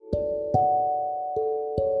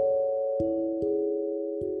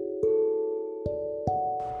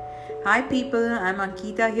Hi people, I'm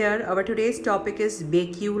Ankita here. Our today's topic is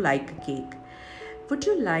bake you like a cake. Would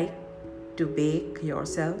you like to bake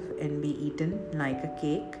yourself and be eaten like a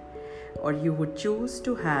cake? Or you would choose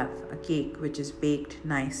to have a cake which is baked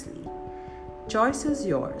nicely? Choice is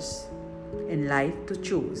yours. In life to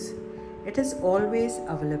choose. It is always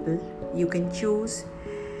available. You can choose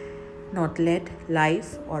not let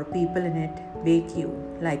life or people in it bake you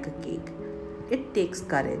like a cake. It takes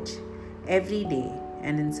courage every day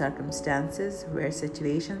and in circumstances where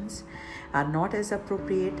situations are not as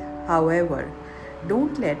appropriate. However,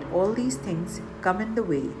 don't let all these things come in the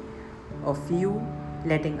way of you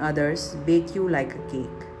letting others bake you like a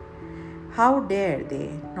cake. How dare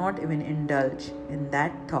they not even indulge in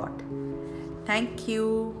that thought? Thank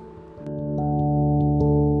you.